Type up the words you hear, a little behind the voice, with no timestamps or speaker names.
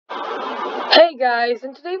Hey guys,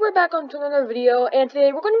 and today we're back onto another video, and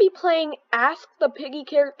today we're going to be playing Ask the Piggy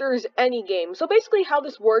Characters Any Game. So basically how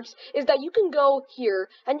this works is that you can go here,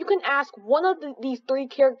 and you can ask one of these three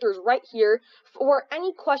characters right here for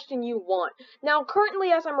any question you want. Now,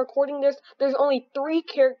 currently as I'm recording this, there's only 3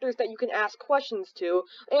 characters that you can ask questions to,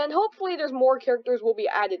 and hopefully there's more characters will be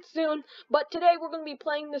added soon, but today we're going to be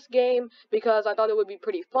playing this game because I thought it would be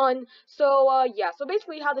pretty fun. So, yeah, so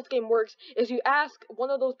basically how this game works is you ask one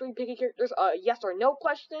of those 3 Piggy characters a yes or no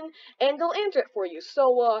question, and they'll answer it for you.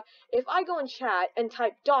 So, if I go in chat and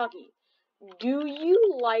type Doggy, do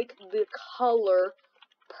you like the color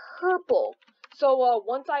purple? So,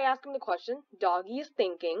 once I ask him the question, Doggy is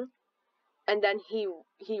thinking, and then he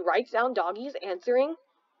writes down Doggy is answering.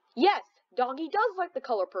 Yes, Doggy does like the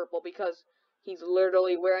color purple because he's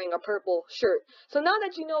literally wearing a purple shirt. So now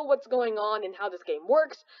that you know what's going on and how this game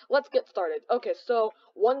works, let's get started. Okay, so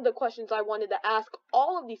one of the questions I wanted to ask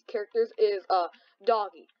all of these characters is,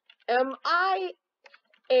 Doggy, am I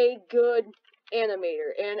a good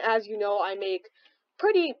animator? And as you know, I make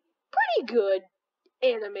pretty good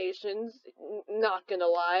animations, not gonna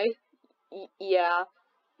lie. Yeah,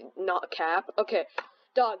 not cap. Okay,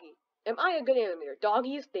 Doggy, am I a good animator?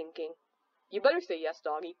 Doggy is thinking. You better say yes,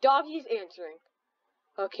 Doggy. Doggy's answering.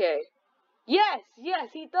 Okay. Yes,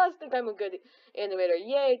 he does think I'm a good animator.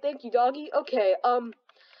 Yay, thank you, Doggy. Okay,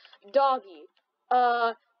 Doggy,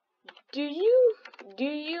 do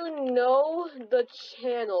you know the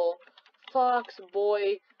channel Fox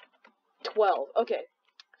Boy 12? Okay.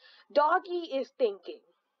 Doggy is thinking.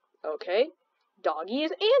 Okay. Doggy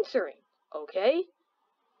is answering. Okay.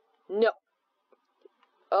 No.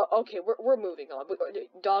 Okay, we're moving on.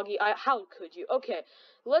 Doggy, how could you? Okay,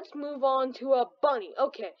 let's move on to a Bunny.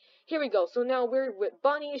 Okay, here we go. So now we're with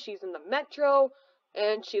Bunny. She's in the metro,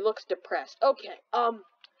 and she looks depressed. Okay,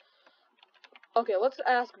 okay, let's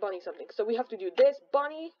ask Bunny something. So we have to do this.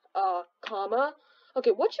 Bunny, comma.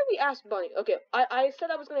 Okay, what should we ask Bunny? Okay, I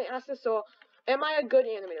said I was going to ask this, so am I a good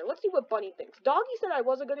animator? Let's see what Bunny thinks. Doggy said I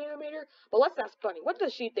was a good animator, but let's ask Bunny. What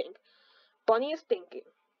does she think? Bunny is thinking.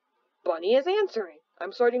 Bunny is answering.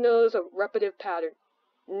 I'm starting to notice a repetitive pattern.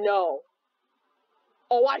 No.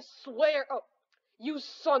 Oh, I swear. Oh, you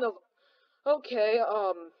son of. Okay,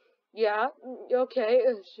 yeah, okay.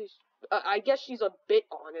 I guess she's a bit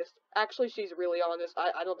honest. Actually, she's really honest.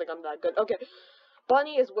 I don't think I'm that good. Okay.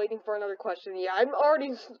 Bunny is waiting for another question. Yeah,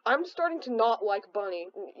 I'm starting to not like Bunny.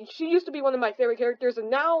 She used to be one of my favorite characters, and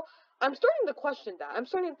now I'm starting to question that. I'm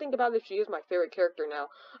starting to think about if she is my favorite character now.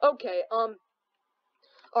 Okay,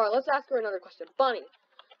 alright, let's ask her another question. Bunny,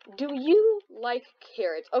 do you like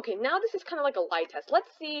carrots? Okay, now this is kind of like a lie test. Let's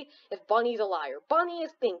see if Bunny's a liar. Bunny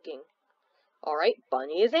is thinking. Alright,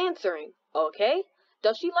 Bunny is answering. Okay,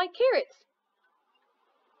 does she like carrots?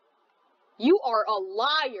 You are a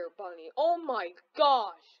liar, Bunny. Oh my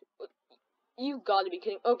gosh. You gotta be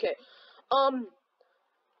kidding. Okay,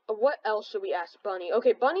 what else should we ask Bunny?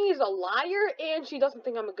 Okay, Bunny is a liar, and she doesn't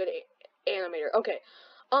think I'm a good animator. Okay,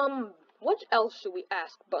 what else should we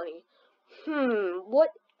ask Bunny? What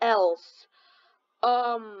else?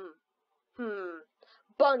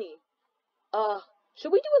 Bunny,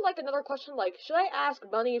 should we do it like another question? Like, should I ask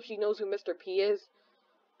Bunny if she knows who Mr. P is?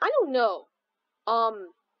 I don't know.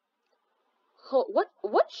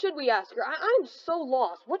 What should we ask her? I'm so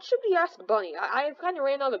lost. What should we ask Bunny? I've kind of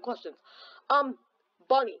ran out of questions.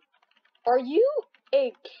 Bunny, are you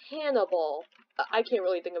a cannibal? I can't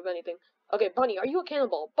really think of anything. Okay, Bunny, are you a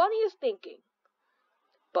cannibal? Bunny is thinking.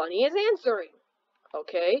 Bunny is answering.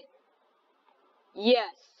 Okay.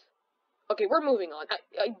 Yes. Okay, we're moving on.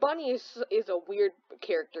 Bunny is a weird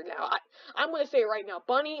character now. I'm gonna say it right now.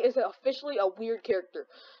 Bunny is officially a weird character.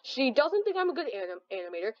 She doesn't think I'm a good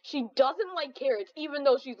animator. She doesn't like carrots, even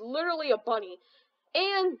though she's literally a bunny.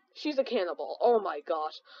 And she's a cannibal. Oh my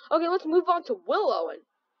gosh. Okay, let's move on to Willow. And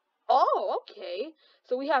oh, okay.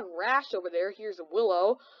 So we have Rash over there. Here's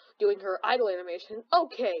Willow doing her idle animation.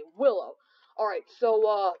 Okay, Willow. Alright,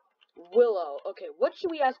 so, Willow. Okay, what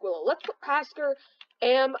should we ask Willow? Let's ask her,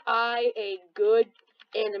 am I a good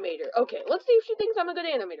animator? Okay, let's see if she thinks I'm a good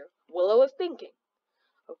animator. Willow is thinking.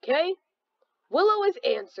 Okay? Willow is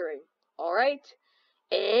answering. Alright?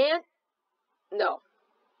 And no.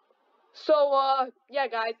 So, yeah,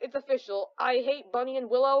 guys, it's official. I hate Bunny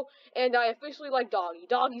and Willow, and I officially like Doggy.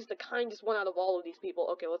 Doggy's the kindest one out of all of these people.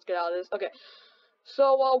 Okay, let's get out of this. Okay.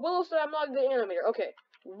 So, Willow said I'm not a good animator. Okay.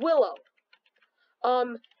 Willow.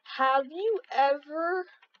 Have you ever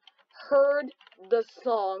heard the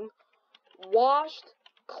song Washed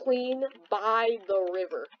Clean by the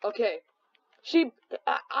River? Okay.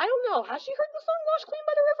 I don't know. Has she heard the song Washed Clean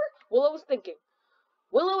by the River? Willow is thinking.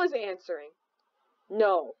 Willow is answering.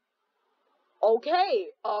 No.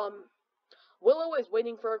 Okay, Willow is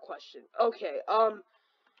waiting for a question. Okay,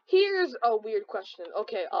 here's a weird question.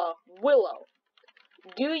 Okay, Willow,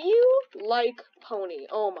 do you like Pony?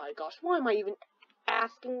 Oh my gosh, why am I even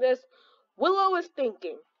asking this? Willow is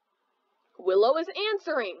thinking. Willow is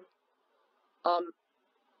answering. Oh,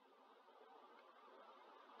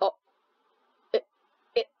 it,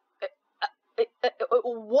 it,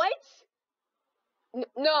 what?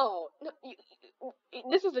 No,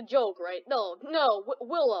 this is a joke, right? No,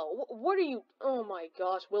 Willow, what are you? Oh my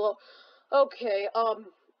gosh, Willow. Okay,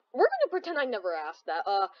 we're gonna pretend I never asked that.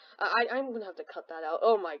 I'm gonna have to cut that out.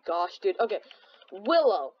 Oh my gosh, dude. Okay,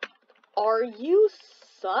 Willow, are you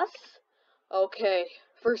sus? Okay,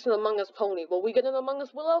 first an Among Us pony. Will we get an Among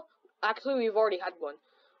Us Willow? Actually, we've already had one.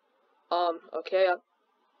 Okay,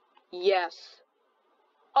 yes.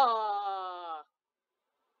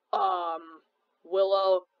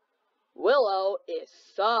 Willow is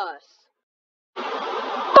sus. Bum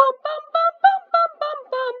bum bum bum bum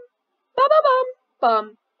bum bum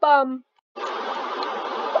bum bum.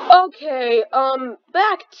 Okay,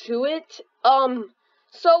 back to it.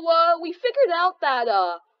 So we figured out that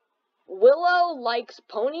Willow likes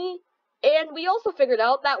Pony, and we also figured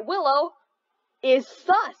out that Willow is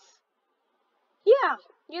sus. Yeah,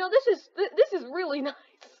 you know, this is really nice.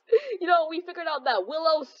 You know, we figured out that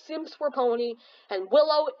Willow simps for Pony, and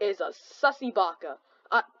Willow is a sussy baka.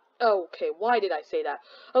 Okay, why did I say that?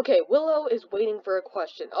 Okay, Willow is waiting for a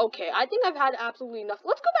question. Okay, I think I've had absolutely enough.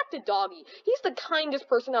 Let's go back to Doggy. He's the kindest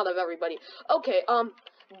person out of everybody. Okay,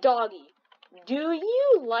 Doggy, do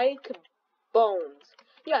you like bones?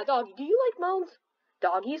 Yeah, Doggy, do you like bones?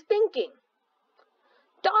 Doggy's thinking.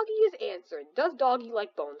 Doggy is answering. Does Doggy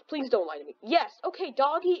like bones? Please don't lie to me. Yes, okay,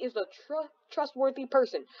 Doggy is a trustworthy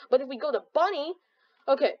person. But if we go to Bunny,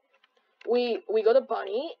 okay, we go to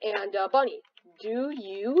Bunny, and Bunny, do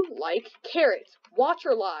you like carrots? Watch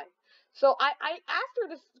her lie. So I asked her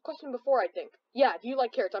this question before, I think. Yeah, do you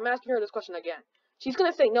like carrots? I'm asking her this question again. She's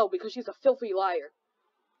gonna say no because she's a filthy liar.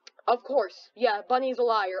 Of course. Yeah, Bunny's a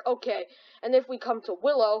liar. Okay. And if we come to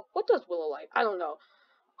Willow, what does Willow like? I don't know.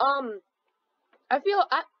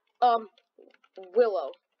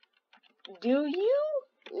 Willow, do you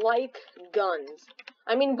like guns?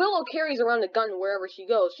 I mean, Willow carries around a gun wherever she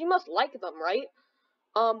goes. She must like them, right?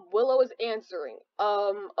 Willow is answering.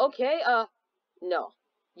 Okay, no.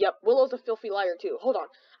 Yep, Willow's a filthy liar too. Hold on.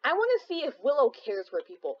 I want to see if Willow cares for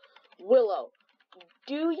people. Willow,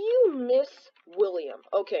 do you miss William?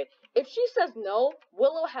 Okay, if she says no,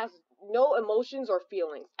 Willow has no emotions or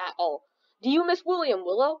feelings at all. Do you miss William,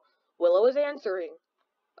 Willow? Willow is answering.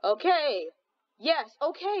 Okay. Yes,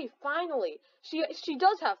 okay, finally. She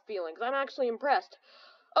does have feelings. I'm actually impressed.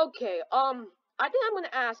 Okay, I think I'm gonna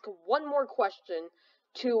ask one more question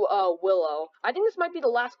to Willow. I think this might be the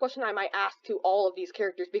last question I might ask to all of these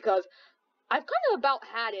characters because I've kind of about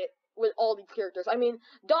had it with all these characters. I mean,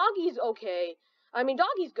 Doggy's okay. I mean,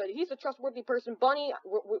 Doggy's good. He's a trustworthy person. Bunny,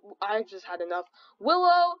 I just had enough.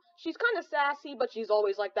 Willow, she's kind of sassy, but she's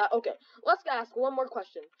always like that. Okay, let's ask one more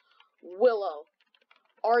question. Willow,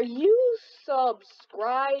 are you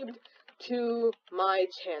subscribed to my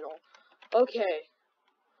channel? Okay.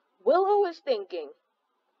 Willow is thinking.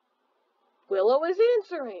 Willow is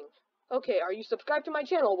answering. Okay, are you subscribed to my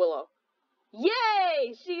channel, Willow?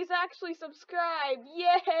 Yay! She's actually subscribed!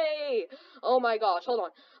 Yay! Oh my gosh, hold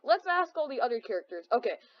on. Let's ask all the other characters.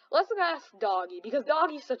 Okay, let's ask Doggy, because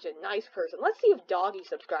Doggy's such a nice person. Let's see if Doggy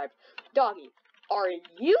subscribed. Doggy, are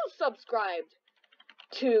you subscribed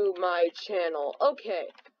to my channel? Okay.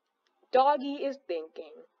 Doggy is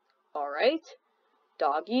thinking. Alright.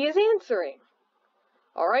 Doggy is answering.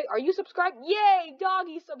 Alright, are you subscribed? Yay!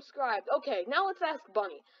 Doggy subscribed. Okay, now let's ask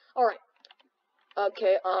Bunny. Alright.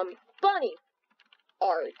 Okay, Bunny,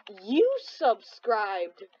 are you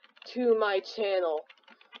subscribed to my channel?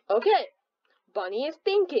 Okay, Bunny is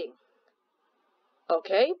thinking.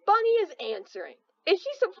 Okay, Bunny is answering. Is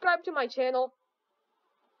she subscribed to my channel?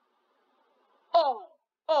 Oh,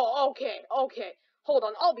 okay. Hold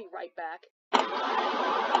on, I'll be right back.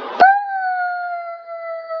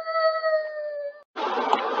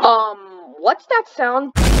 What's that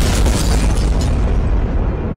sound?